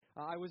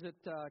I was at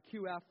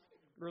QF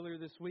earlier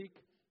this week,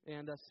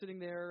 and sitting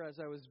there as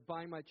I was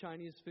buying my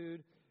Chinese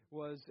food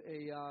was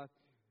a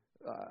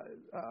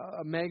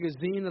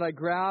magazine that I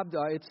grabbed.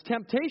 It's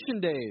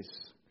Temptation Days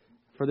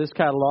for this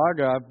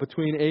catalog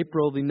between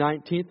April the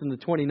 19th and the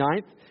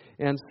 29th.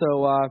 And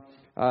so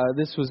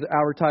this was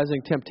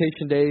advertising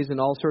Temptation Days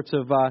and all sorts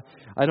of,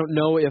 I don't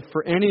know if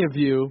for any of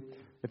you,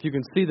 if you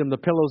can see them, the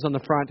pillows on the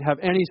front have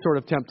any sort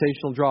of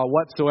temptational draw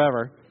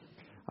whatsoever.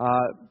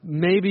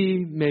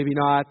 Maybe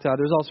not.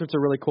 There's all sorts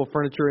of really cool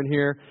furniture in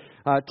here.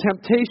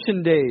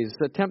 Temptation Days.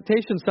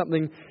 Temptation is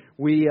something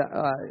we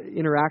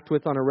interact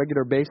with on a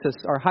regular basis.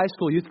 Our high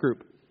school youth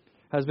group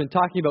has been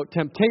talking about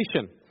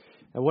temptation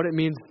and what it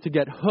means to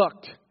get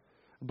hooked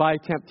by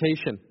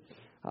temptation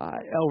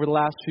over the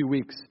last few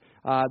weeks.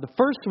 The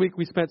first week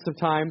we spent some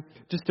time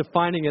just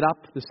defining it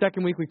up. The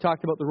second week we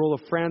talked about the role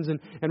of friends. And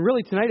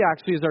really tonight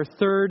actually is our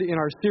third in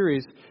our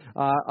series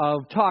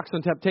of talks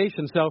on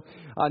temptation. So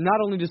not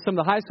only do some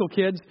of the high school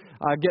kids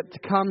get to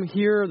come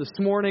here this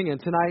morning and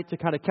tonight to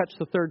kind of catch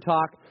the third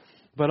talk,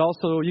 but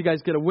also you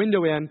guys get a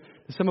window in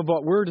to some of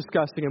what we're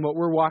discussing and what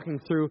we're walking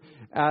through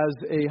as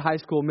a high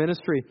school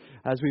ministry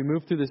as we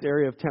move through this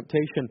area of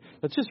temptation.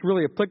 That's just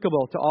really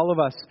applicable to all of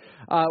us.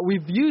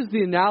 We've used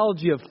the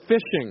analogy of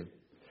fishing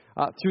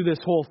through this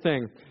whole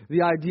thing.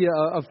 The idea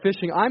of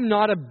fishing. I'm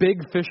not a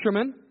big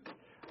fisherman.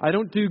 I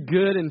don't do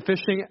good in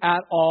fishing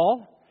at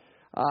all.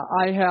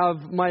 I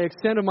have my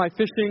extent of my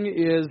fishing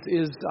is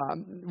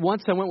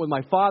once I went with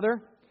my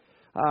father,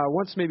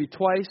 once maybe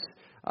twice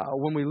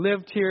when we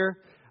lived here,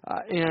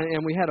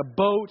 and we had a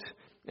boat.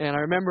 And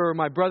I remember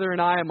my brother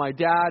and I and my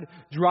dad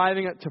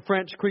driving it to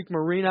French Creek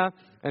Marina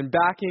and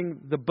backing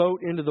the boat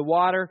into the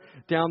water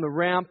down the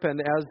ramp. And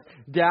as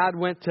Dad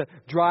went to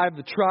drive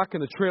the truck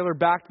and the trailer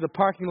back to the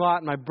parking lot,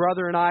 and my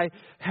brother and I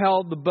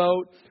held the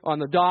boat on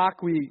the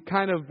dock, we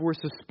kind of were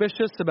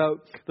suspicious about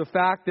the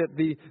fact that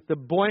the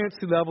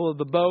buoyancy level of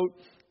the boat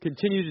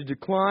continued to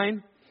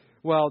decline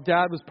while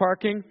Dad was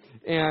parking,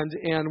 and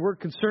we're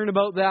concerned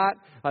about that.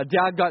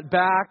 Dad got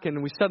back,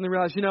 and we suddenly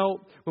realized,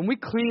 when we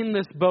cleaned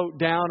this boat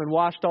down and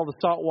washed all the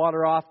salt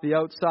water off the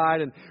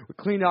outside, and we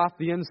cleaned off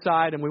the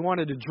inside, and we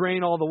wanted to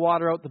drain all the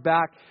water out the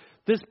back,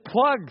 this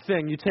plug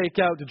thing you take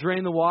out to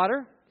drain the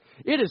water,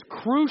 it is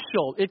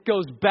crucial. It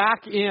goes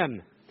back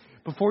in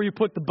before you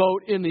put the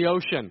boat in the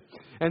ocean.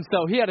 And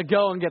so he had to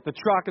go and get the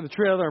truck and the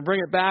trailer and bring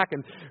it back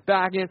and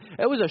back in.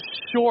 It was a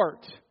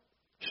short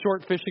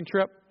fishing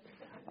trip.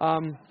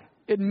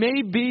 It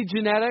may be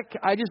genetic.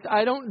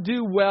 I don't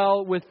do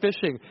well with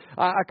fishing.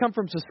 I come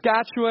from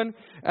Saskatchewan,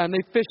 and they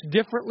fish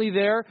differently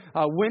there.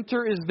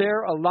 Winter is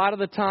there a lot of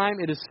the time.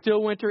 It is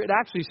still winter. It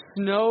actually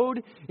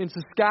snowed in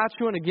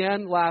Saskatchewan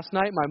again last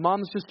night. My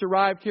mom's just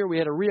arrived here. We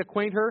had to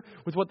reacquaint her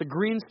with what the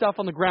green stuff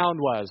on the ground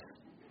was.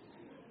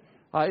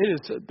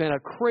 It has been a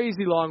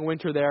crazy long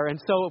winter there.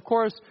 And so, of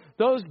course,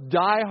 those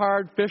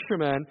die-hard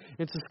fishermen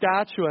in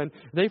Saskatchewan,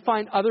 they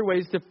find other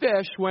ways to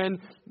fish when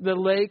the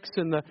lakes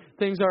and the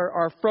things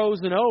are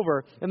frozen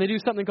over. And they do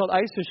something called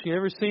ice fishing. You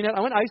ever seen it?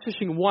 I went ice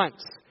fishing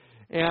once.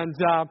 And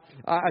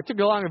I took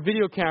along a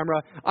video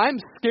camera. I'm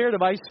scared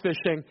of ice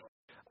fishing.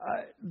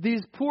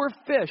 These poor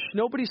fish,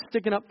 nobody's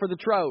sticking up for the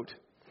trout.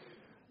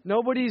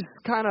 Nobody's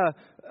kind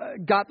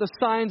of got the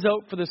signs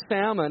out for the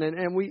salmon.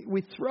 And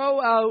we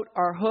throw out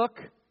our hook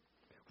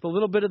with a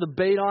little bit of the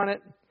bait on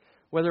it,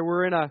 whether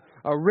we're in a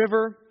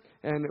river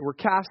and we're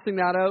casting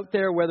that out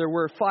there, whether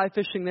we're fly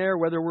fishing there,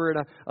 whether we're in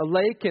a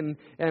lake and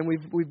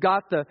we've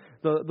got the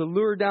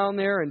lure down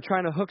there and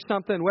trying to hook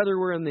something, whether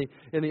we're in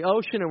the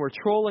ocean and we're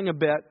trolling a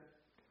bit.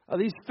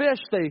 These fish,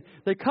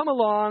 they come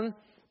along,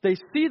 they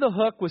see the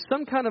hook with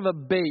some kind of a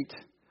bait.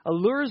 A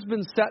lure's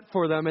been set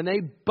for them, and they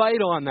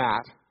bite on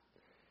that.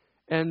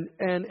 And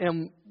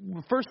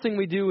the first thing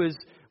we do is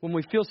when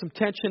we feel some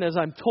tension, as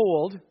I'm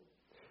told,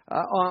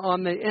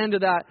 on the end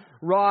of that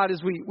rod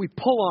is we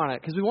pull on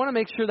it because we want to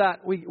make sure that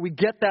we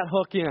get that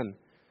hook in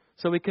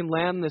so we can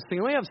land this thing.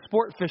 And we have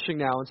sport fishing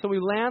now, and so we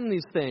land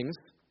these things.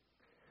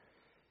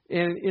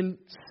 And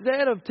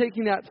instead of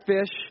taking that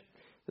fish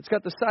that's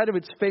got the side of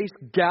its face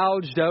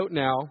gouged out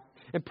now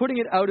and putting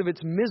it out of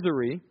its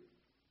misery,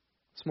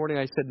 this morning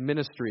I said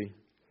ministry.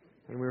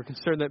 And we were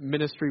concerned that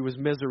ministry was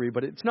misery,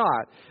 but it's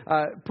not.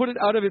 Put it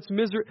out of its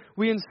misery.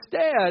 We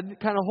instead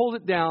kind of hold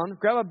it down,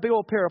 grab a big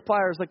old pair of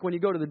pliers like when you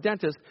go to the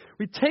dentist.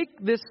 We take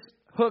this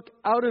hook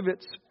out of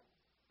its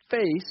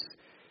face,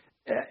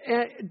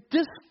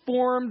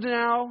 disformed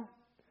now,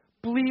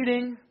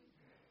 bleeding,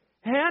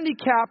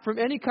 handicapped from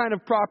any kind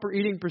of proper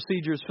eating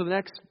procedures for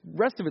the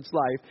rest of its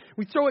life.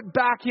 We throw it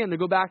back in to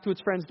go back to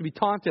its friends to be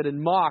taunted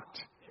and mocked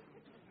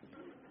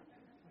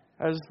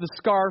as the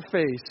scar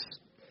face.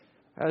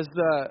 As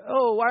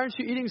why aren't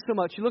you eating so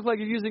much? You look like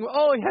you're using,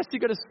 yes, you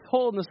got a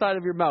hole in the side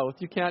of your mouth.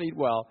 You can't eat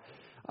well.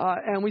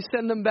 And we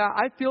send them back.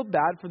 I feel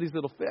bad for these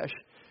little fish.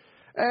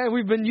 And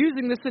we've been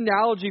using this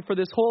analogy for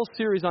this whole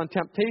series on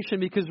temptation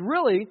because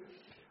really,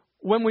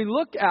 when we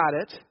look at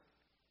it,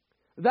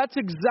 that's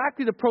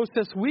exactly the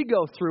process we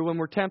go through when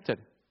we're tempted.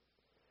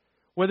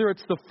 Whether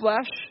it's the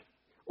flesh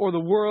or the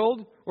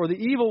world or the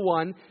evil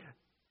one,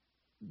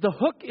 the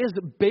hook is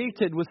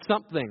baited with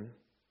something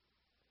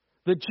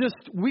that just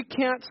we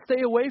can't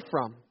stay away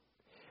from.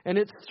 And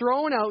it's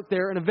thrown out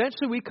there, and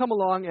eventually we come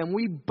along and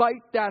we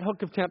bite that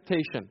hook of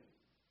temptation.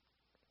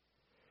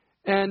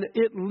 And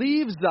it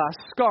leaves us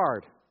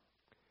scarred.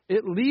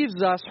 It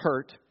leaves us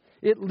hurt.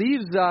 It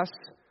leaves us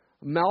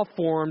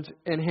malformed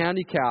and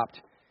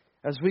handicapped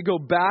as we go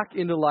back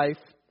into life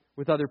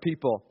with other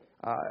people.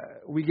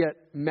 We get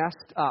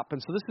messed up.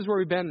 And so this is where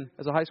we've been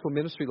as a high school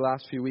ministry the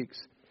last few weeks.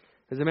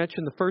 As I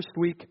mentioned, the first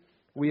week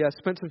we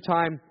spent some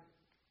time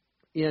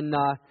in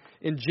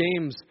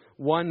James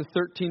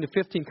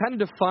 1:13-15, kind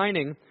of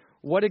defining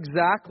what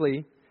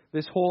exactly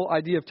this whole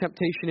idea of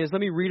temptation is.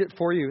 Let me read it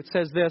for you. It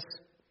says this.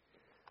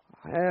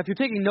 If you're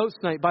taking notes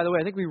tonight, by the way,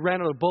 I think we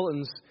ran out of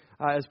bulletins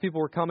as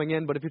people were coming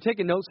in. But if you're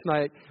taking notes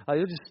tonight,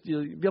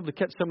 you'll be able to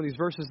catch some of these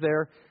verses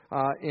there,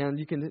 and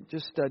you can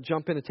just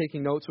jump into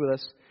taking notes with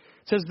us.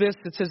 It says this.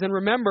 It says, and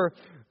remember,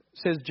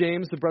 says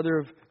James, the brother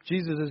of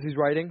Jesus, as he's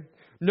writing,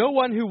 no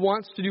one who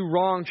wants to do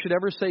wrong should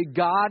ever say,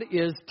 God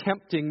is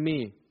tempting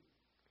me.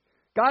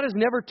 God is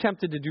never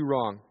tempted to do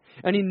wrong,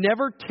 and He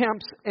never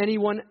tempts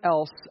anyone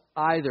else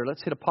either.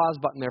 Let's hit a pause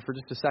button there for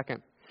just a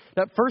second.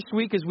 That first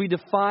week, as we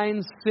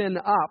define sin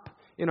up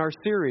in our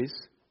series,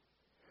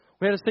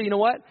 we had to say, you know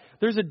what?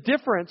 There's a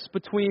difference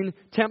between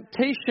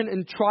temptation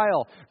and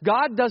trial.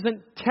 God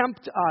doesn't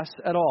tempt us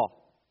at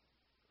all.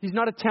 He's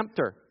not a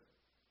tempter.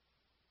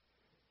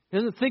 He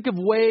doesn't think of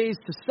ways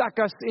to suck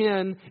us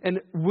in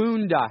and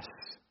wound us.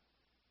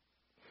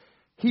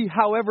 He,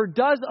 however,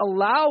 does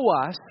allow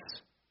us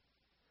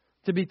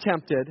to be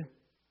tempted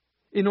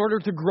in order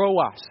to grow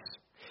us.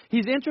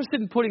 He's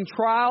interested in putting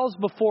trials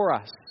before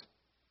us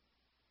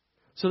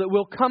so that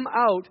we'll come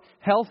out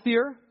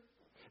healthier,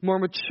 more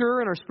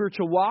mature in our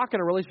spiritual walk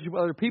and our relationship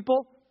with other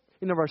people,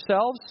 and of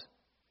ourselves.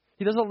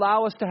 He does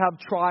allow us to have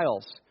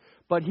trials,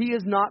 but He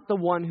is not the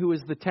one who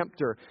is the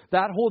tempter.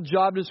 That whole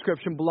job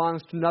description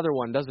belongs to another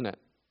one, doesn't it?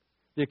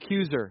 The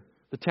accuser,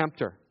 the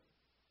tempter.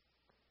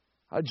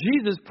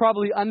 Jesus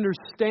probably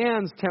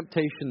understands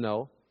temptation,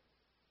 though.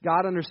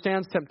 God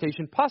understands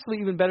temptation, possibly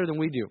even better than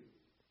we do.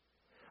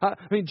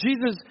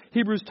 Jesus,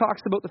 Hebrews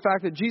talks about the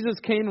fact that Jesus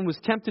came and was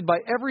tempted by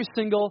every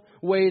single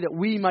way that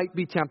we might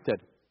be tempted,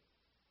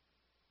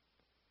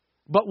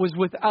 but was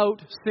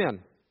without sin.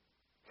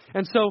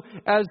 And so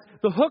as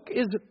the hook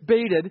is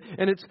baited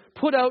and it's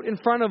put out in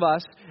front of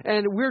us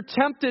and we're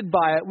tempted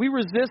by it, we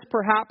resist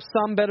perhaps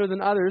some better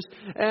than others.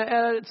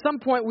 And at some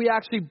point we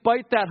actually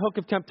bite that hook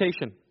of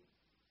temptation.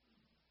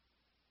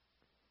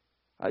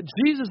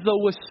 Jesus,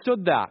 though,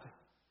 withstood that.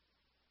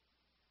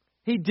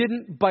 He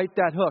didn't bite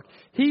that hook.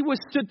 He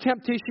withstood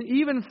temptation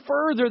even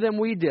further than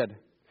we did,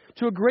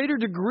 to a greater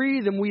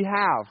degree than we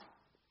have.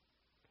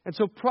 And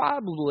so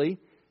probably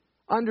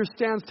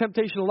understands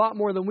temptation a lot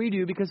more than we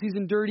do because He's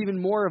endured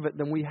even more of it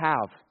than we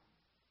have.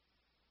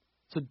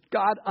 So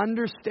God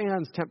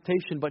understands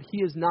temptation, but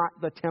He is not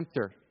the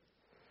tempter.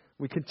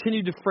 We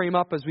continue to frame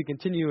up as we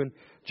continue in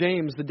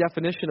James the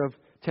definition of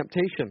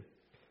temptation.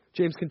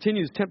 James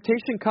continues,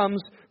 temptation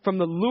comes from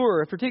the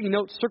lure. If you're taking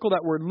notes, circle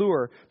that word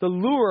lure. The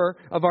lure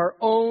of our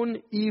own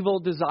evil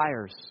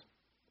desires.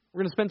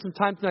 We're going to spend some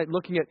time tonight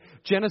looking at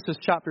Genesis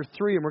chapter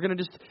 3, and we're going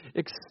to just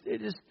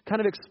kind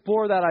of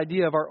explore that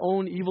idea of our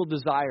own evil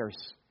desires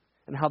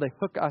and how they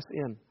hook us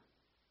in.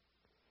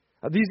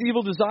 These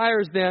evil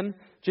desires then,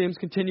 James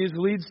continues,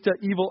 leads to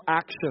evil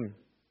action.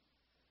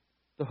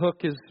 The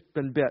hook has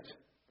been bit,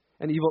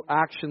 and evil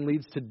action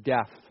leads to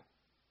death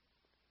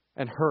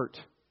and hurt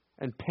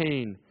and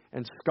pain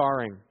and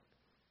scarring,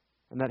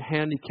 and that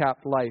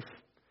handicapped life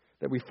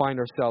that we find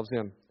ourselves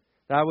in.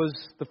 That was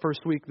the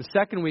first week. The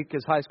second week,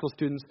 as high school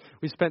students,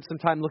 we spent some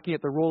time looking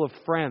at the role of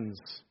friends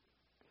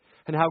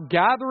and how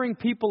gathering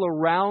people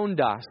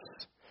around us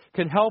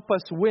can help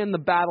us win the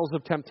battles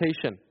of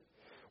temptation.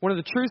 One of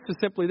the truths is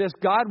simply this: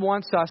 God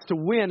wants us to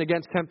win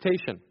against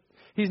temptation.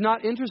 He's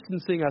not interested in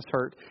seeing us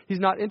hurt. He's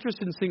not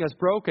interested in seeing us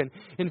broken.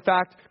 In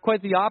fact,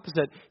 quite the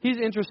opposite. He's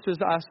interested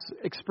in us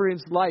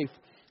experience life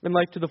and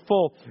life to the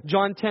full.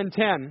 John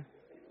 10:10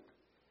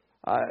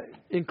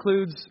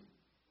 includes...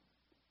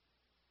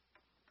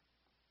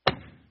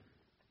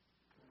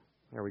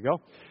 There we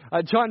go.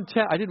 John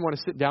 10, I didn't want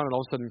to sit down and all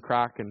of a sudden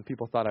crack and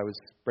people thought I was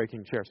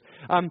breaking chairs.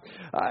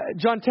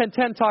 John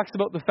 10:10 talks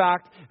about the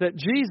fact that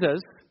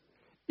Jesus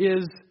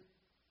is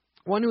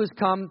one who has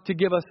come to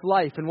give us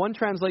life. And one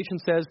translation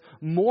says,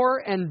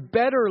 more and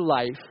better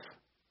life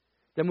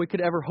than we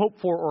could ever hope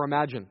for or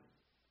imagine.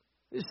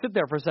 Just sit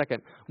there for a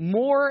second.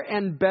 More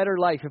and better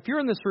life. If you're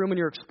in this room and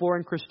you're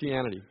exploring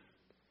Christianity,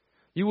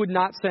 you would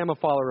not say I'm a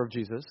follower of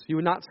Jesus. You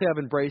would not say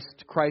I've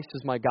embraced Christ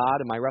as my God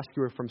and my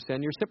rescuer from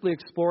sin. You're simply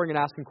exploring and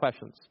asking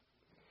questions.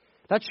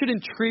 That should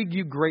intrigue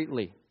you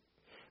greatly.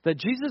 That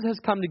Jesus has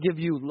come to give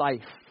you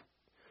life.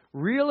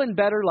 Real and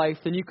better life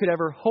than you could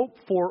ever hope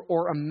for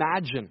or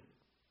imagine.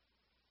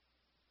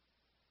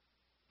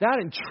 That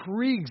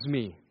intrigues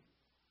me.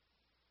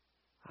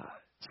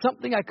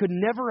 Something I could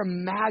never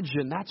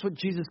imagine. That's what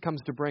Jesus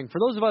comes to bring. For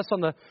those of us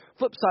on the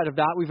flip side of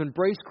that, we've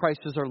embraced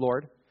Christ as our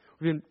Lord.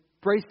 We've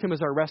embraced Him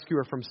as our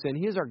rescuer from sin.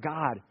 He is our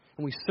God.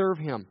 and we serve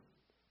Him.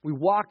 We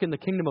walk in the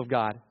kingdom of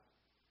God.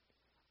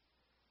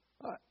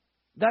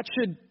 That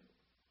should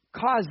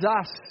cause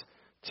us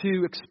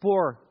to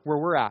explore where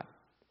we're at.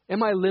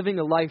 Am I living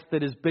a life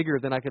that is bigger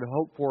than I could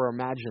hope for or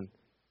imagine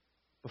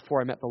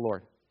before I met the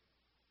Lord?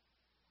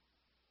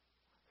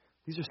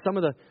 These are some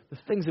of the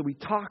things that we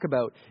talk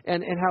about,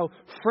 and how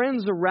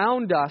friends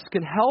around us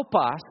can help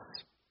us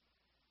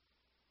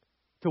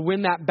to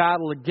win that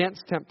battle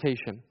against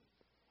temptation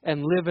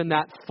and live in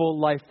that full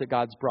life that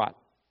God's brought.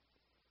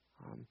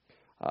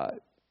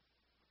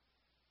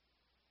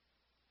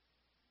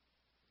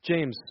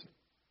 James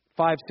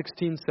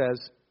 5:16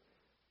 says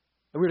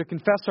that we're to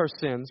confess our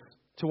sins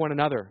to one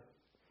another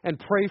and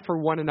pray for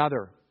one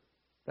another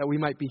that we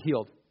might be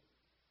healed.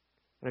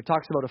 And it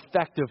talks about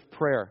effective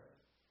prayer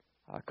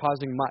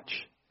causing much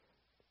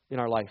in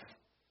our life.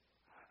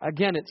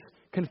 Again, it's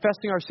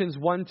confessing our sins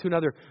one to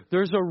another.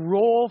 There's a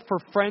role for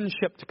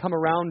friendship to come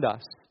around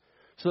us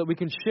so that we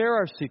can share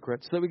our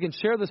secrets, so that we can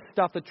share the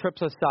stuff that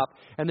trips us up,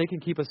 and they can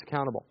keep us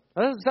accountable.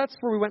 That's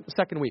where we went the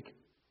second week.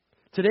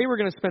 Today we're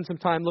going to spend some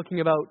time looking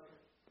about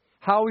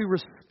how we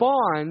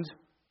respond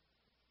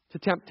to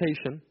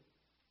temptation.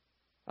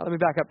 Let me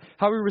back up.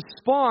 How we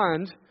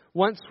respond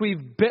once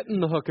we've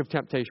bitten the hook of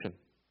temptation.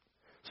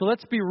 So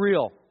let's be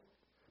real.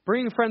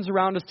 Bringing friends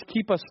around us to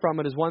keep us from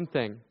it is one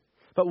thing.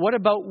 But what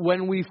about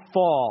when we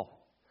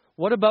fall?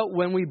 What about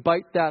when we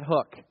bite that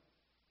hook?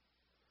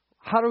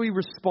 How do we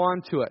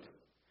respond to it?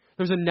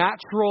 There's a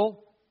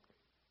natural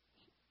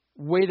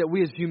way that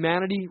we as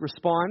humanity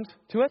respond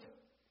to it.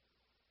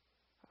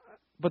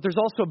 But there's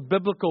also a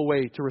biblical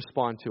way to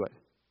respond to it.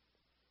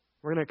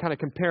 We're going to kind of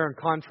compare and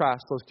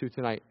contrast those two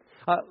tonight.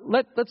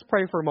 Let's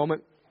pray for a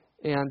moment,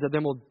 and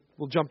then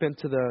we'll jump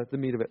into the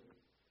meat of it.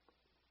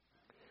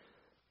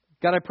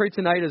 God, I pray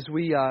tonight as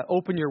we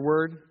open your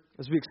word,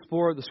 as we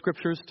explore the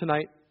scriptures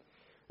tonight,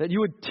 that you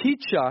would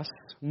teach us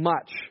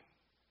much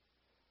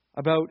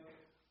about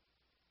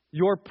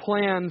your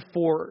plan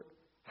for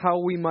how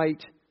we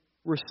might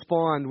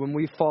respond when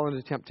we fall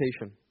into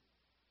temptation.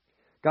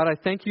 God, I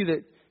thank you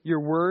that your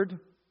word,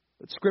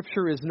 that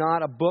Scripture is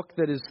not a book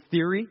that is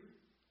theory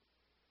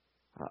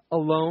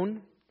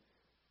alone,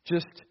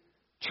 just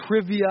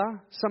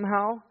trivia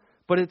somehow,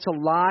 but it's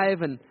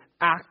alive and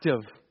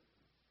active.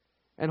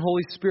 And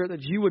Holy Spirit,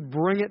 that you would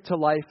bring it to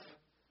life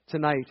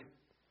tonight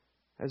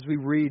as we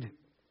read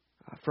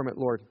from it,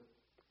 Lord.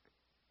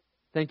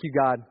 Thank you,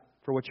 God,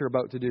 for what you're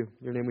about to do.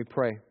 In your name we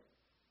pray.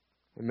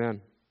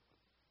 Amen.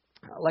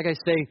 Like I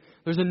say,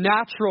 there's a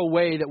natural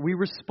way that we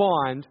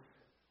respond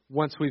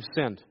once we've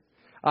sinned.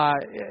 I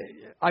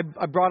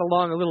brought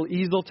along a little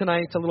easel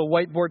tonight, a little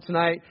whiteboard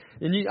tonight,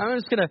 and I'm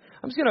just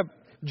gonna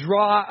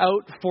draw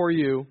out for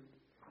you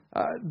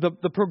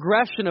the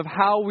progression of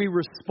how we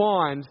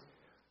respond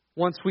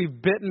once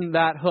we've bitten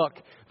that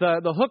hook.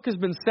 The hook has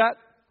been set.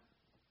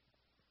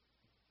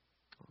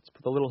 Let's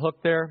put the little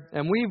hook there,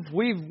 and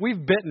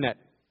we've bitten it.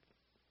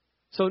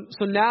 So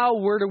now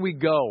where do we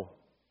go?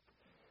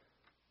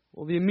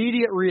 Well, the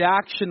immediate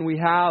reaction we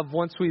have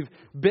once we've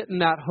bitten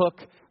that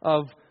hook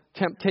of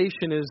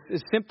temptation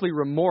is simply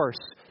remorse.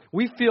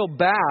 We feel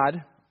bad.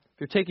 If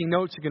you're taking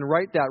notes, you can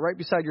write that right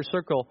beside your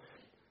circle.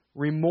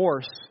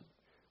 Remorse.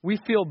 We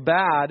feel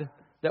bad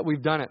that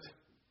we've done it.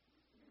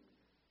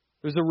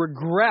 There's a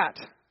regret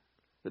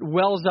that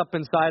wells up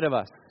inside of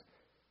us.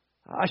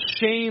 A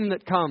shame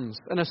that comes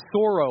and a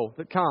sorrow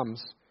that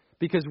comes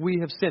because we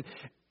have sinned.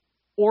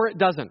 Or it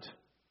doesn't.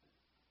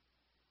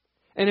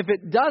 And if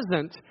it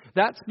doesn't,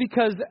 that's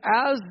because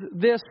as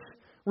this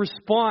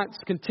response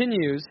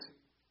continues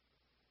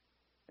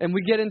and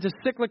we get into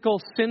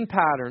cyclical sin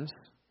patterns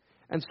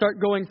and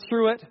start going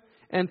through it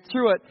and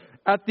through it,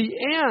 at the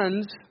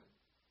end,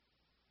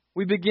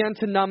 we begin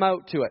to numb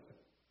out to it.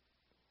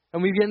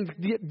 And we begin to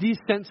get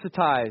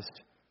desensitized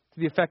to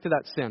the effect of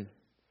that sin.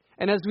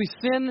 And as we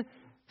sin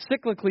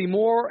cyclically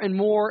more and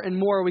more and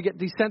more, we get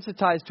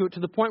desensitized to it to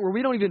the point where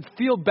we don't even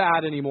feel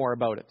bad anymore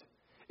about it.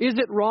 Is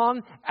it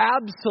wrong?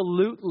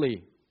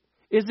 Absolutely.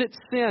 Is it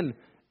sin?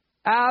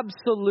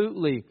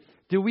 Absolutely.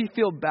 Do we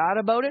feel bad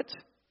about it?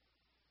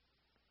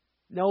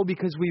 No,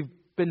 because we've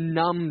been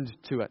numbed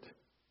to it.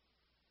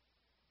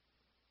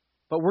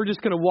 But we're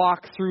just going to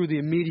walk through the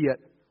immediate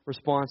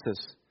responses.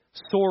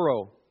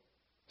 Sorrow,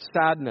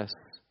 sadness.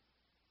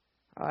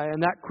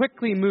 And that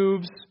quickly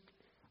moves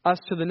us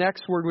to the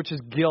next word, which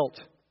is guilt.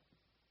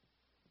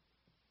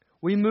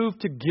 We move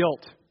to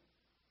guilt.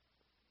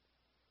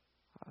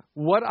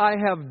 What I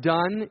have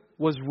done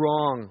was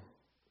wrong.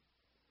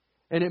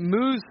 And it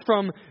moves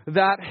from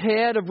that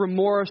head of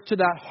remorse to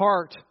that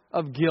heart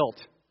of guilt.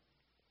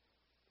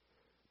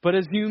 But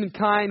as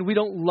humankind, we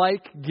don't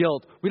like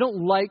guilt. We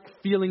don't like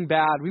feeling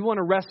bad. We want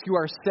to rescue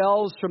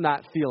ourselves from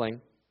that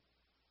feeling.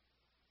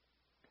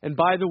 And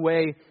by the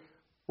way,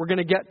 we're going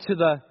to get to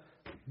the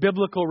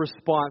biblical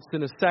response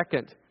in a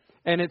second.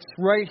 And it's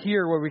right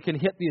here where we can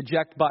hit the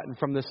eject button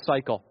from this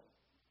cycle.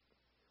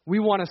 We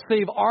want to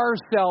save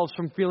ourselves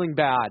from feeling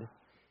bad.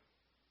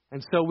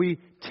 And so we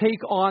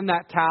take on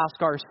that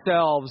task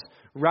ourselves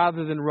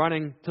rather than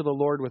running to the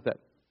Lord with it.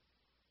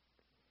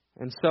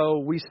 And so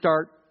we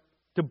start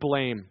to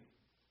blame.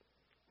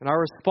 And our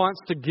response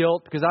to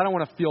guilt, because I don't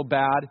want to feel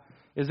bad,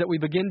 is that we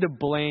begin to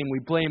blame. We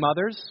blame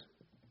others.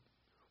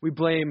 We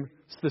blame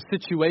the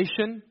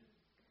situation.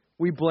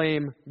 We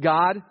blame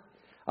God.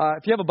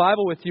 If you have a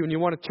Bible with you and you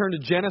want to turn to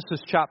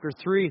Genesis chapter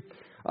 3,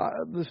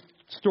 the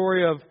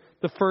story of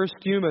the first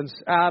humans,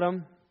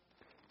 Adam,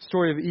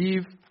 story of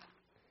Eve.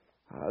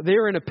 They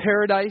are in a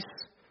paradise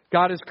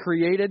God has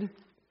created.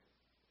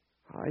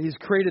 He's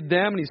created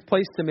them and He's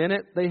placed them in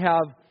it. They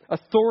have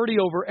authority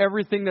over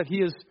everything that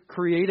He has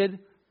created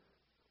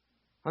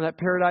on that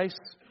paradise.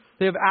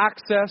 They have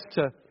access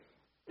to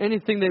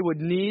anything they would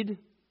need.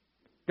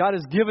 God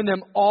has given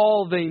them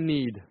all they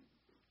need,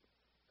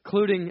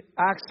 including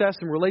access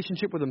and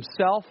relationship with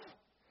Himself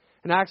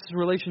and access and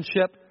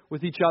relationship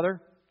with each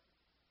other.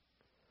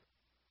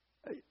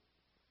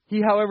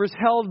 He, however, is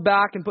held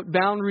back and put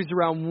boundaries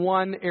around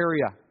one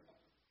area.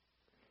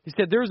 He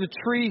said, there's a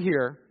tree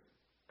here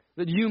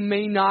that you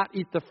may not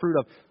eat the fruit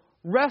of.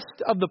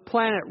 Rest of the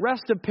planet,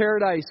 rest of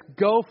paradise,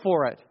 go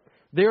for it.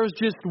 There's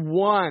just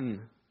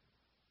one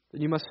that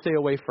you must stay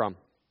away from.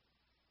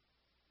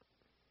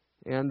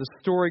 And the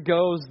story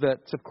goes that,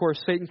 of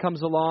course, Satan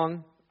comes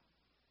along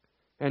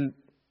and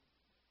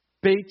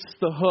baits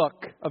the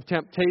hook of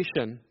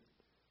temptation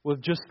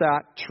with just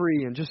that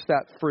tree and just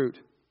that fruit.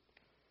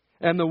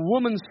 And the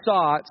woman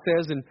saw, it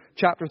says in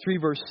chapter 3,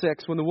 verse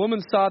 6, when the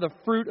woman saw the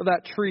fruit of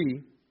that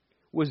tree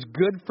was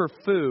good for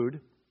food,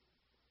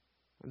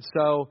 and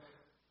so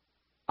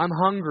I'm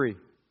hungry.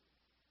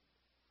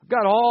 I've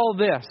got all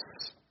this,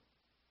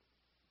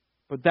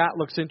 but that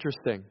looks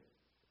interesting.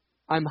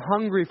 I'm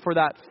hungry for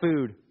that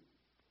food.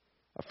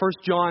 1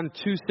 John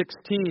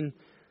 2:16,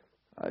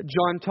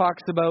 John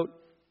talks about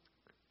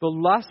the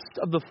lust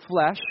of the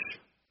flesh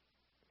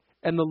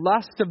and the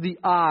lust of the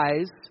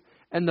eyes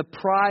and the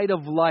pride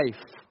of life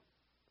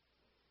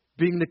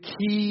being the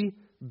key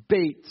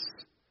baits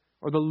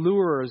or the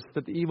lures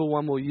that the evil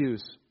one will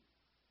use.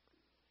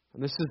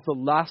 And this is the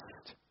lust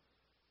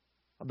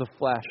of the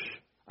flesh.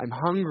 I'm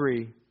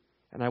hungry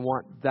and I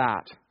want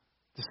that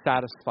to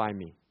satisfy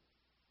me.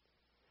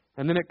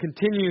 And then it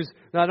continues,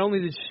 not only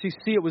did she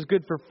see it was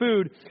good for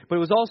food, but it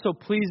was also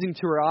pleasing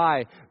to her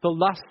eye, the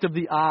lust of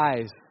the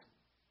eyes.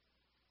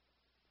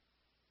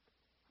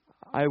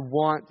 I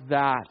want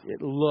that.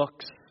 It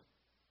looks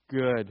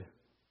good.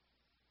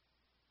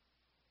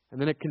 And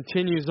then it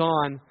continues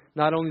on,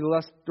 not only the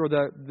lust or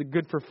the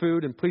good for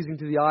food and pleasing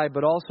to the eye,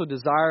 but also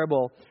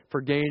desirable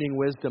for gaining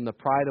wisdom, the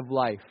pride of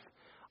life.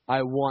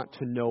 I want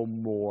to know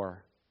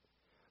more.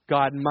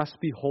 God must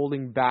be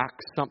holding back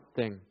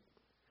something.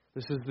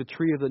 This is the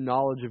tree of the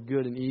knowledge of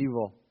good and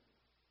evil.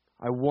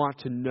 I want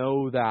to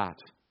know that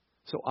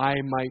so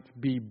I might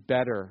be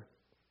better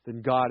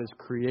than God has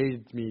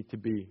created me to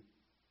be.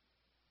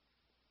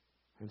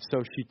 And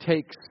so she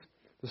takes,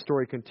 the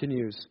story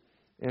continues,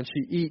 and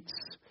she eats.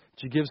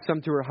 She gives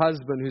some to her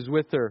husband who's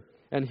with her,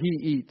 and he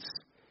eats.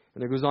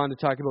 And it goes on to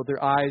talk about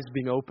their eyes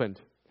being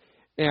opened.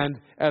 And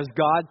as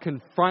God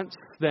confronts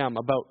them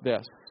about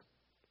this,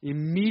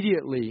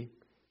 immediately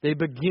they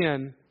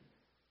begin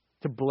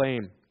to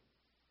blame.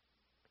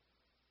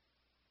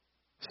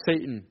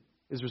 Satan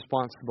is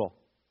responsible.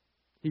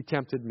 He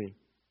tempted me.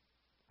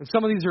 And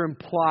some of these are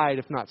implied,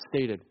 if not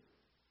stated.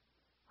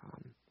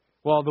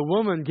 Well, the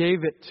woman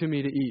gave it to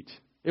me to eat.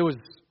 It was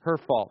her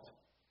fault.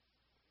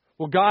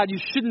 Well, God, you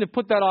shouldn't have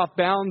put that off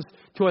bounds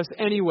to us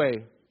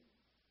anyway.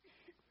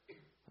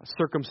 A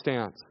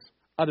circumstance,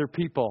 other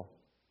people,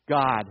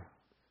 God.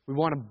 We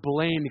want to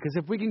blame because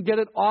if we can get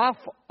it off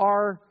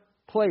our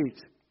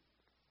plate,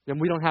 then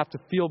we don't have to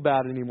feel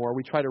bad anymore.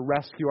 We try to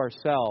rescue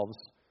ourselves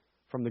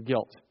from the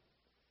guilt.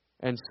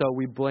 And so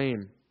we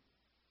blame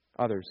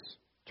others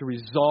to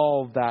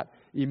resolve that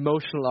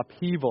emotional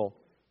upheaval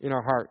in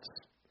our hearts.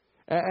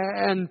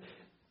 And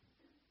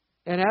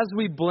as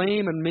we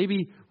blame and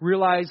maybe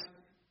realize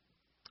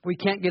we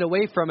can't get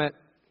away from it,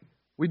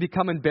 we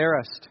become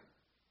embarrassed.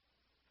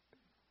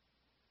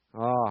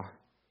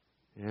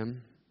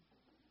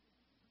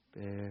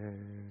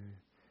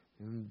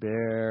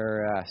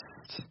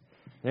 Embarrassed.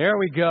 There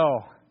we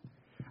go.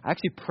 I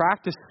actually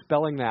practiced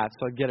spelling that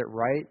so I'd get it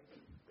right.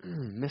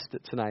 Missed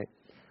it tonight.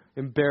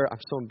 I'm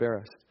so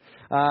embarrassed.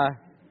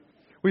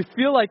 We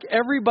feel like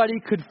everybody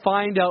could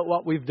find out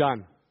what we've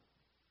done.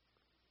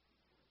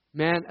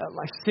 Man,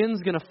 my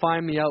sin's going to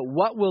find me out.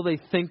 What will they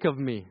think of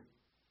me?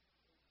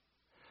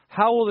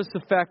 How will this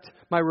affect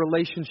my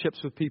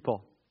relationships with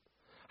people?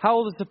 How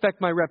will this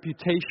affect my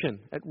reputation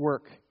at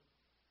work?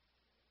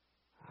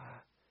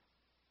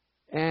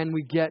 And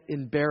we get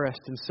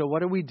embarrassed. And so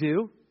what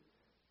do?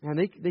 Man,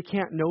 they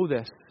can't know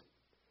this.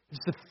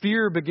 The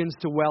fear begins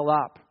to well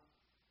up.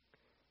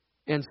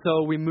 And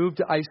so we move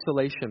to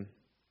isolation.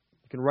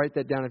 You can write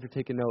that down if you're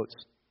taking notes.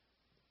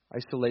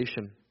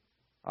 Isolation.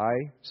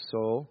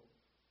 Isolation.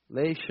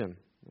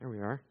 There we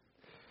are.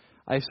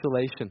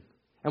 Isolation.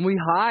 And we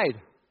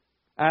hide.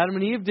 Adam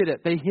and Eve did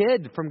it. They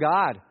hid from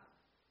God,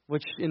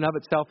 which in of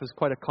itself is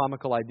quite a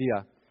comical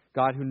idea.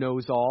 God who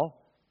knows all.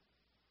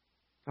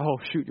 Oh,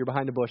 shoot, you're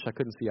behind a bush. I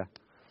couldn't see you.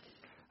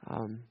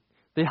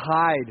 They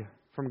hide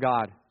from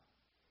God.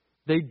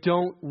 They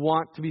don't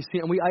want to be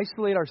seen. And we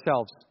isolate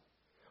ourselves.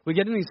 We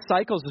get in these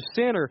cycles of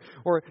sin,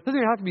 or it doesn't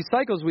even have to be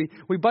cycles.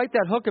 We bite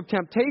that hook of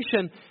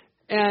temptation,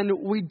 and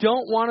we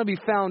don't want to be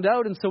found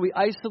out, and so we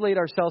isolate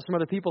ourselves from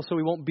other people so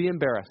we won't be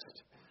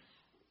embarrassed.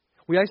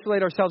 We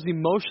isolate ourselves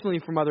emotionally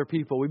from other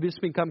people. We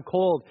just become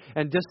cold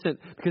and distant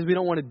because we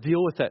don't want to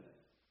deal with it.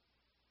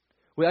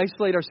 We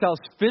isolate ourselves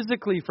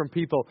physically from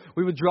people.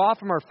 We withdraw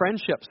from our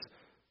friendships.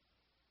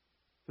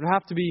 We don't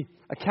have to be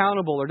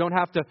accountable or don't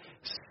have to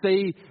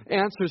say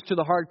answers to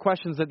the hard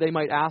questions that they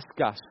might ask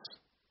us.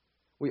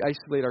 We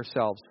isolate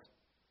ourselves.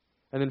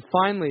 And then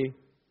finally,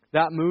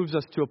 that moves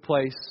us to a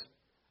place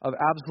of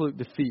absolute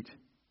defeat.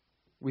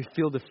 We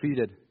feel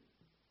defeated.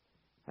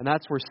 And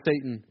that's where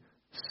Satan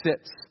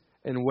sits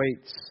and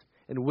waits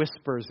and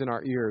whispers in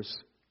our ears.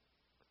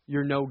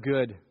 You're no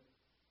good.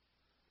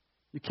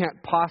 You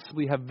can't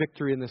possibly have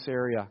victory in this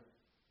area.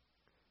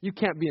 You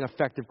can't be an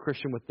effective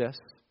Christian with this.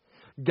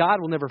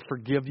 God will never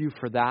forgive you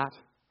for that.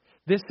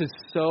 This is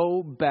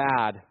so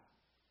bad.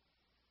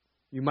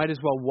 You might as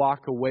well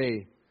walk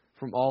away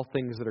from all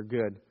things that are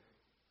good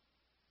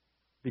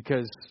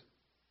because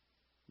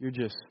you're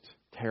just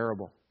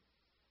terrible.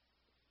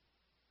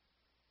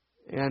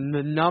 And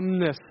the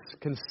numbness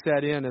can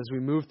set in as we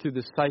move through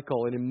this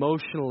cycle, and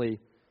emotionally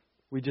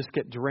we just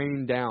get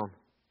drained down.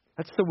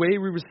 That's the way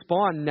we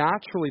respond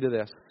naturally to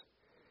this.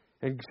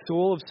 And the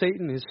soul of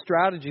Satan, his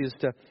strategy is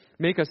to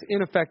make us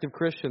ineffective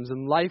Christians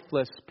and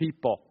lifeless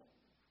people.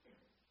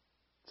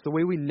 It's the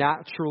way we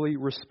naturally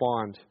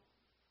respond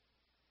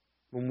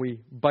when we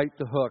bite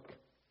the hook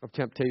of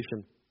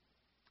temptation.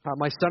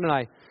 My son and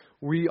I,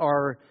 we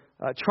are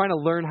trying to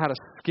learn how to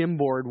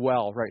skimboard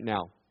well right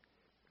now.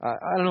 I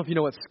don't know if you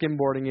know what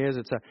skimboarding is.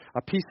 It's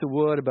a piece of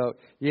wood about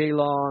yay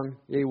long,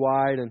 yay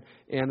wide, and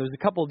there's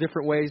a couple of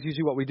different ways.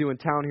 Usually what we do in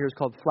town here is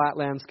called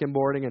flatland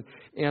skimboarding,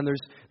 and there's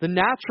the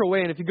natural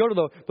way. And if you go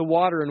to the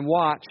water and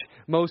watch,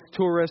 most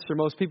tourists or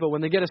most people,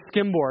 when they get a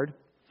skimboard,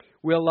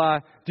 will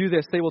do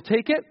this. They will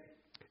take it,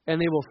 and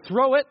they will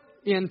throw it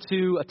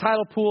into a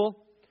tidal pool,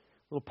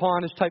 a little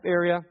pondish type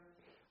area,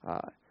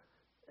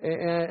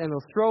 and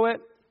they'll throw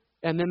it,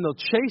 and then they'll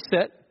chase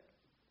it,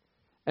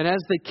 and as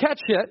they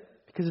catch it,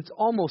 because it's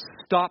almost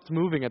stopped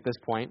moving at this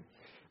point,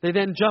 they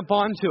then jump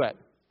onto it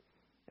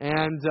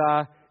and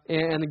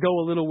go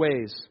a little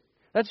ways.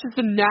 That's just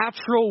the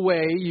natural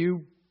way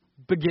you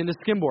begin to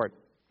skimboard.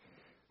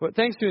 But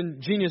thanks to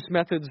ingenious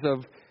methods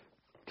of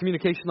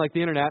communication like the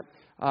internet,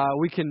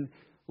 we can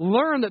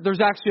learn that there's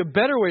actually a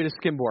better way to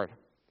skimboard.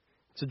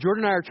 So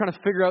Jordan and I are trying to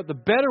figure out the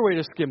better way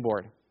to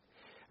skimboard.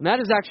 And that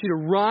is actually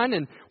to run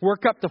and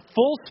work up to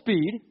full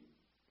speed.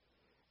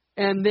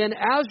 And then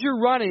as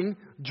you're running,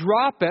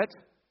 drop it.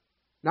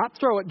 Not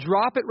throw it,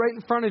 drop it right in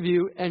front of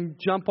you and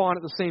jump on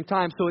at the same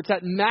time. So it's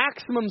at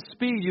maximum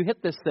speed you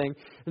hit this thing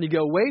and you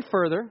go way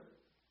further.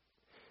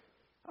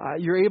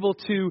 You're able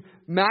to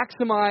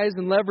maximize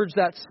and leverage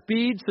that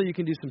speed so you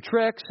can do some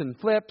tricks and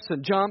flips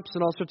and jumps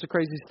and all sorts of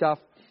crazy stuff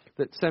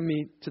that send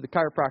me to the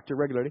chiropractor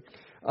regularly.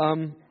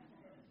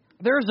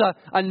 There's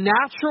a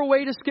natural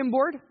way to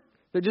skimboard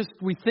that just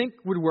we think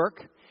would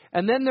work.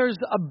 And then there's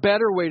a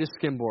better way to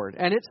skimboard.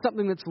 And it's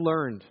something that's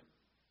learned.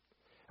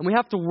 And we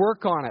have to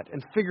work on it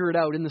and figure it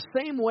out. In the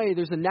same way,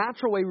 there's a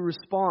natural way we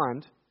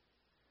respond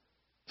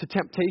to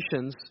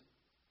temptations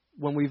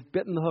when we've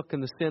bitten the hook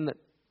and the sin that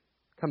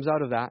comes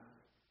out of that.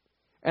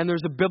 And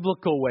there's a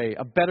biblical way,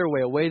 a better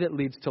way, a way that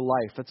leads to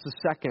life. That's the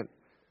second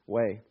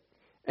way.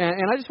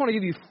 And I just want to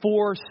give you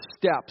 4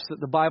 steps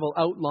that the Bible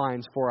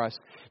outlines for us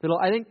that will,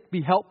 I think,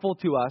 be helpful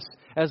to us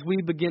as we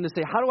begin to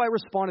say, how do I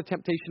respond to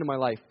temptation in my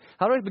life?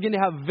 How do I begin to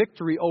have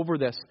victory over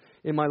this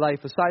in my life,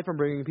 aside from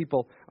bringing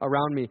people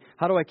around me?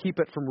 How do I keep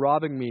it from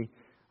robbing me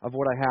of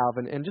what I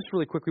have? And just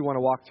really quickly want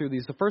to walk through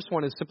these. The first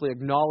one is simply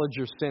acknowledge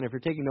your sin. If you're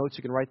taking notes,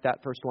 you can write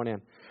that first one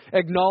in.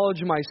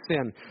 Acknowledge my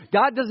sin.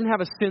 God doesn't have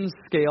a sin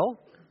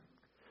scale.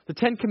 The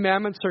 10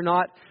 Commandments are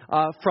not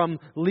from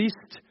least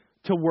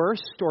to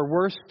worst or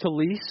worst to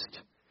least.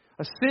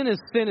 A sin is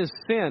sin is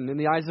sin in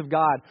the eyes of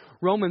God.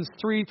 Romans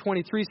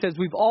 3:23 says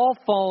we've all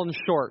fallen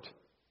short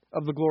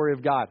of the glory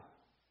of God.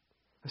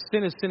 A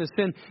sin is sin is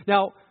sin.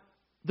 Now,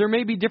 there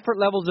may be different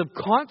levels of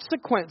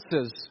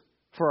consequences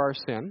for our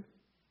sin,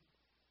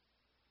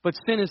 but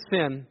sin is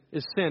sin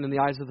in the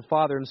eyes of the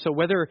Father. And so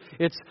whether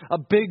it's a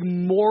big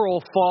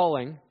moral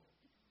falling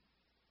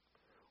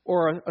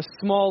or a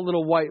small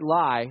little white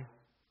lie,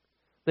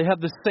 they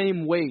have the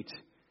same weight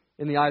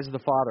in the eyes of the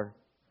Father.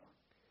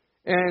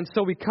 And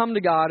so we come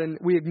to God and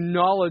we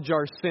acknowledge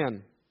our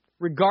sin,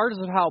 regardless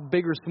of how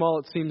big or small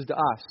it seems to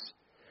us.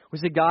 We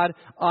say, God,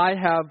 I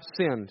have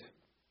sinned.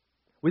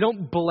 We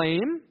don't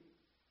blame.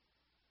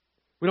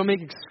 We don't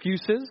make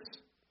excuses.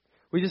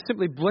 We just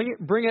simply bring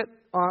it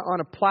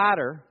on a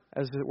platter,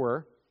 as it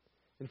were,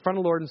 in front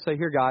of the Lord and say,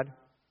 here, God,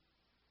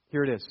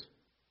 here it is.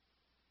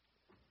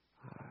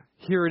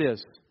 Here it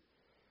is.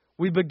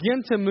 We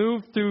begin to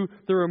move through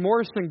the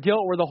remorse and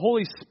guilt where the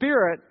Holy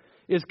Spirit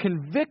is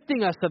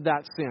convicting us of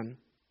that sin.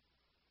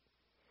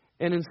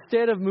 And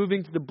instead of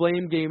moving to the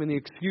blame game and the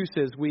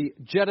excuses, we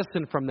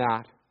jettison from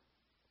that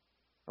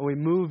and we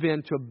move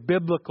into a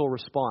biblical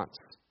response.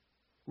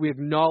 We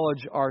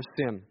acknowledge our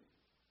sin.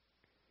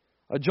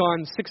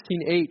 John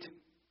 16:8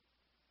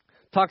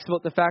 talks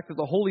about the fact that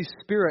the Holy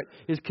Spirit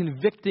is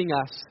convicting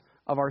us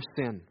of our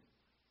sin.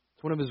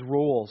 It's one of His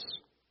roles.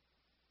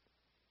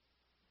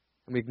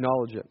 And we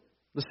acknowledge it.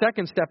 The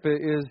second step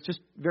is just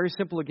very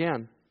simple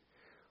again.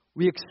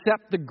 We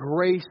accept the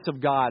grace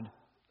of God.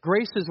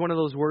 Grace is one of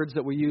those words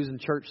that we use in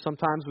church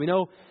sometimes. We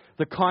know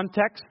the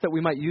context that we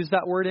might use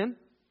that word in.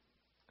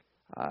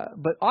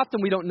 But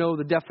often we don't know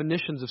the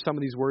definitions of some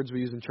of these words we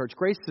use in church.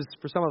 Grace is,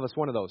 for some of us,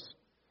 one of those.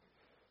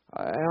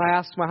 And I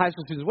asked my high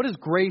school students, what does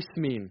grace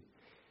mean?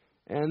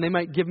 And they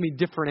might give me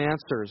different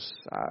answers.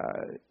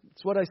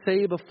 It's what I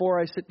say before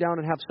I sit down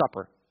and have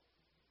supper.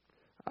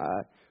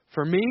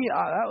 For me,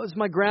 that was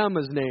my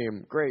grandma's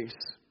name, Grace.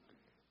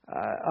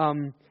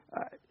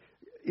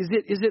 Is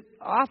it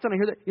often I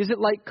hear that? Is it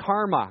like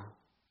karma?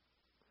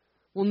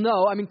 Well,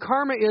 no. I mean,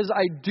 karma is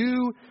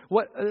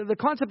the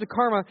concept of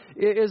karma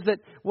is that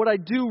what I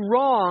do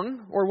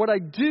wrong or what I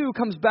do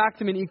comes back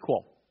to me in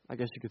equal, I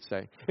guess you could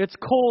say. It's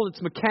cold,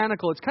 it's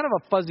mechanical, it's kind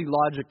of a fuzzy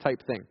logic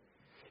type thing.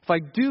 If I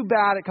do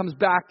bad, it comes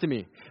back to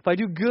me. If I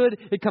do good,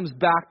 it comes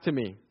back to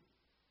me.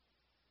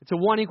 It's a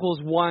 1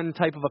 = 1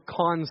 type of a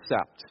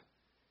concept.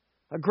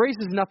 Grace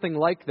is nothing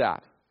like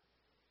that.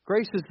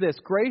 Grace is this.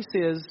 Grace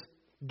is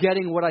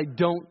getting what I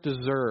don't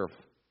deserve.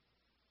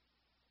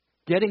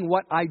 Getting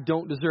what I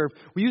don't deserve.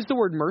 We use the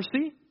word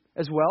mercy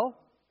as well.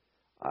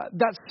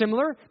 That's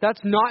similar.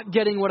 That's not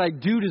getting what I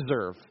do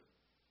deserve.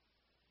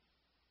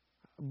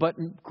 But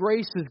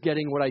grace is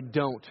getting what I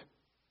don't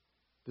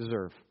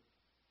deserve.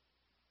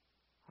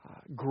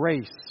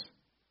 Grace.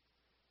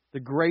 The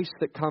grace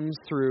that comes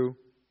through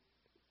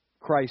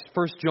Christ.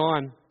 1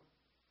 John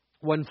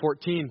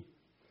 1:14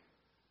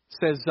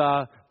 says,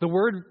 the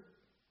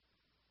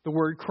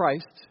word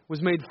Christ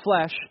was made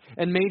flesh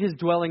and made His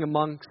dwelling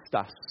amongst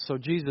us. So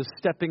Jesus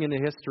stepping into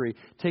history,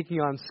 taking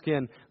on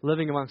skin,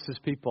 living amongst His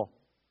people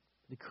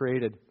He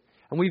created.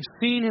 And we've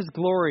seen His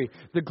glory,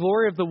 the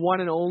glory of the one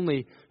and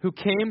only who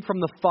came from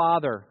the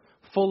Father,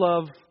 full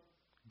of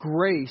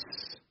grace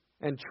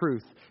and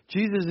truth.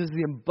 Jesus is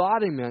the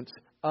embodiment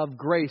of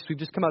grace. We've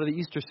just come out of the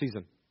Easter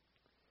season.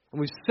 And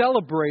we've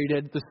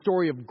celebrated the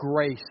story of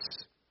grace.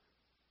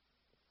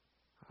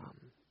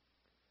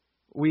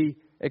 We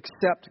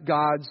accept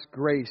God's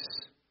grace.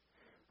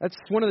 That's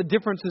one of the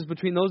differences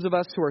between those of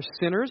us who are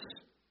sinners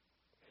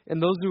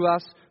and those of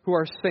us who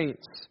are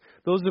saints.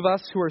 Those of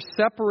us who are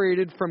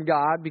separated from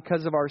God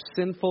because of our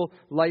sinful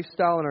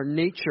lifestyle and our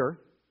nature.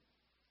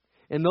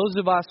 And those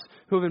of us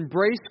who have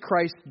embraced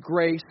Christ's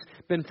grace,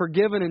 been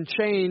forgiven and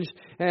changed,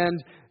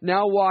 and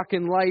now walk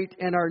in light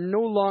and are no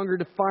longer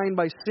defined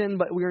by sin,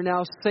 but we are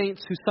now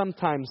saints who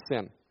sometimes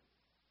sin.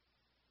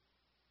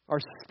 Our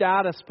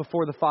status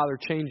before the Father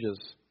changes.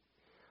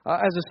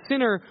 As a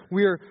sinner,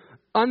 we're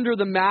under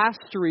the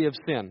mastery of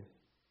sin.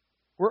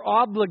 We're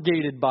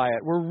obligated by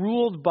it. We're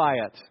ruled by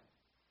it.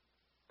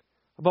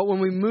 But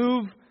when we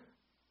move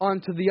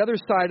onto the other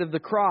side of the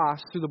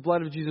cross through the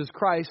blood of Jesus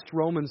Christ,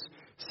 Romans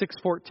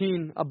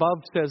 6:14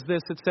 above says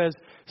this. It says,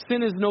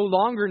 sin is no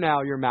longer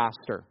now your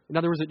master. In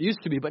other words, it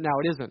used to be, but now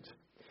it isn't.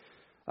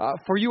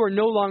 For you are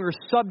no longer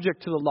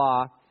subject to the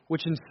law,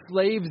 which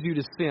enslaves you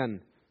to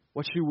sin,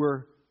 what you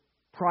were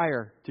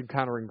prior to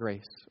encountering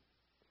grace.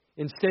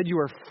 Instead, you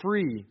are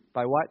free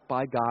by what?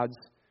 By God's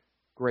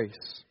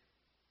grace.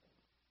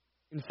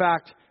 In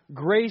fact,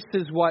 grace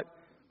is what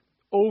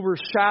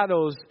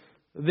overshadows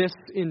this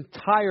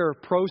entire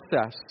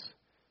process.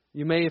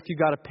 You may, if you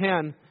got a pen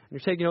and you're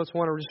taking notes,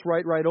 want to just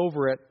write right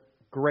over it.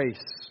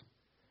 Grace.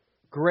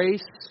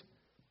 Grace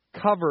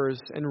covers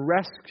and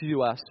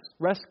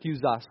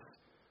rescues us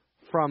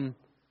from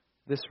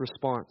this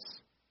response.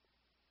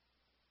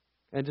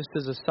 And just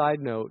as a side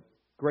note,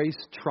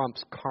 grace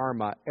trumps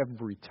karma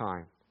every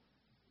time.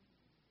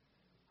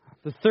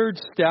 The third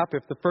step,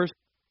 if the first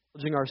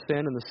is acknowledging our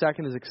sin and the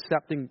second is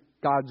accepting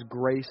God's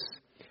grace,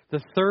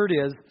 the third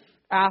is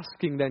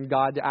asking then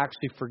God to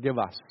actually forgive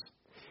us.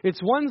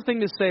 It's one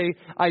thing to say,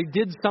 I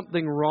did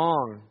something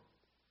wrong.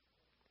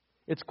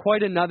 It's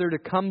quite another to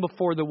come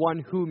before the one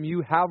whom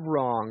you have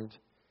wronged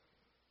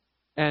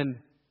and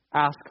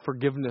ask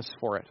forgiveness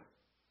for it.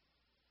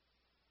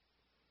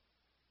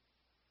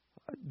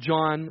 1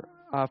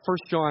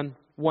 John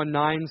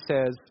 1:9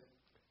 says,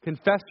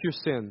 confess your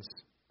sins.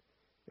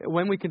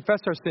 When we confess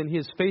our sin, He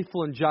is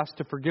faithful and just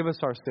to forgive us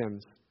our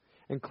sins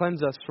and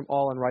cleanse us from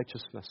all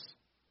unrighteousness.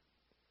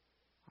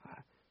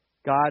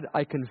 God,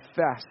 I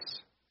confess.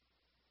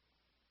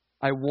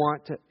 I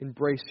want to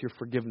embrace your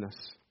forgiveness.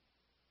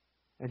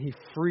 And He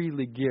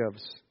freely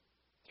gives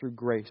through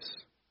grace.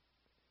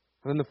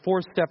 And then the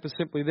fourth step is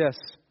simply this.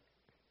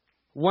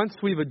 Once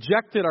we've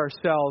ejected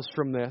ourselves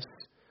from this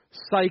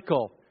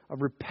cycle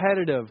of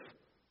repetitive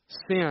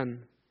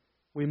sin,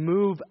 we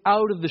move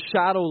out of the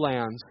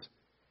shadowlands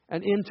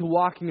and into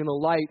walking in the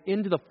light,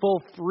 into the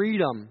full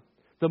freedom,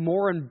 the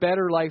more and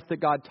better life that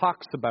God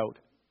talks about.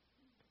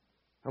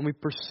 And we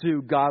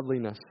pursue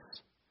godliness.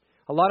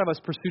 A lot of us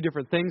pursue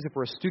different things. If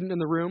we're a student in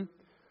the room,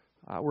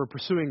 we're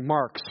pursuing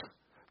marks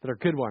that are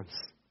good ones.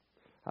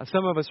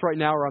 Some of us right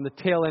now are on the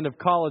tail end of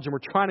college and we're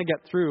trying to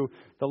get through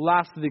the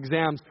last of the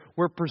exams.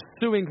 We're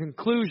pursuing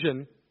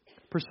conclusion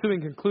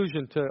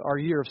to our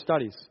year of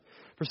studies.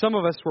 For some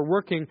of us, we're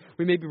working,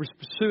 we may be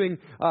pursuing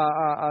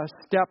a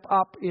step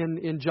up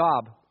in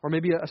job, or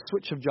maybe a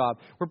switch of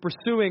job.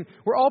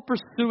 We're all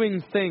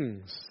pursuing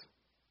things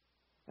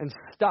and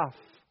stuff.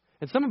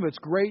 And some of it's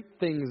great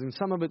things and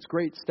some of it's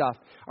great stuff.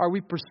 Are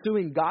we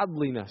pursuing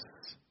godliness?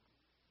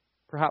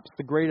 Perhaps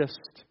the greatest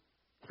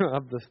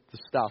of the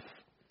stuff.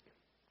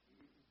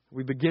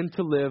 We begin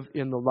to live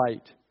in the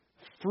light,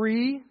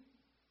 free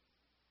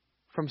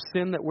from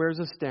sin that wears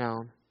us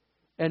down,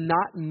 and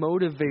not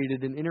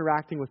motivated in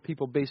interacting with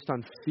people based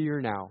on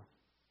fear now.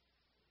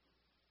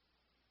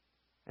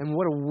 And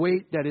what a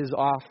weight that is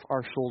off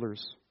our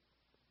shoulders.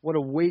 What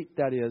a weight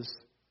that is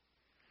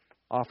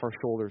off our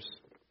shoulders.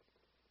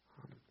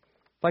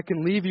 If I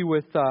can leave you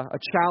with a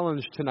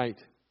challenge tonight,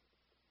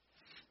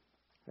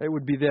 it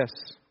would be this.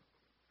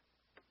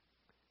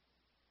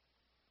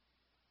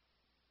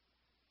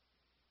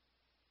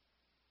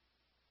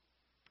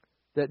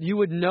 That you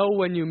would know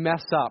when you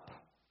mess up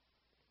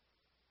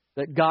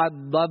that God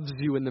loves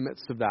you in the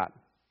midst of that.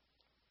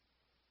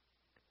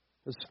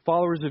 As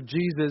followers of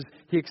Jesus,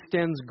 He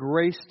extends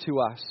grace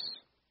to us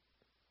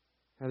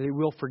and He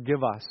will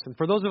forgive us. And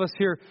for those of us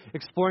here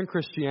exploring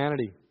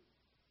Christianity,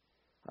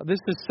 this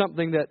is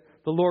something that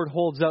the Lord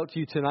holds out to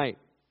you tonight.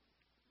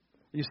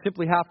 You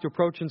simply have to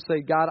approach and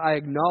say, God, I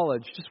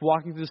acknowledge, just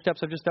walking through the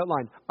steps I've just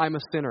outlined, I'm a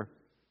sinner.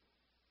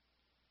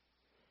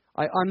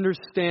 I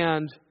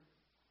understand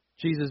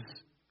Jesus'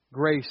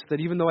 grace,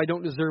 that even though I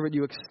don't deserve it,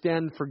 you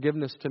extend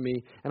forgiveness to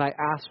me, and I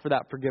ask for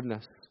that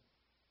forgiveness.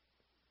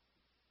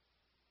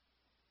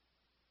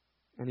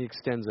 And He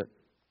extends it.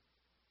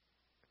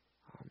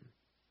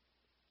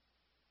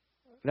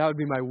 That would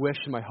be my wish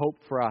and my hope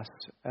for us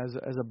as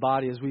a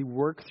body as we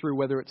work through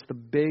whether it's the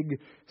big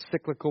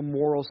cyclical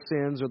moral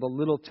sins or the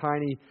little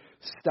tiny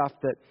stuff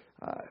that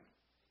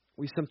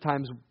we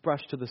sometimes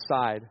brush to the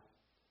side.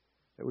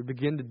 That we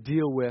begin to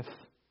deal with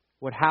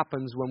what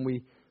happens when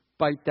we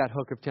bite that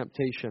hook of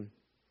temptation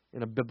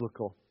in a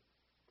biblical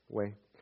way.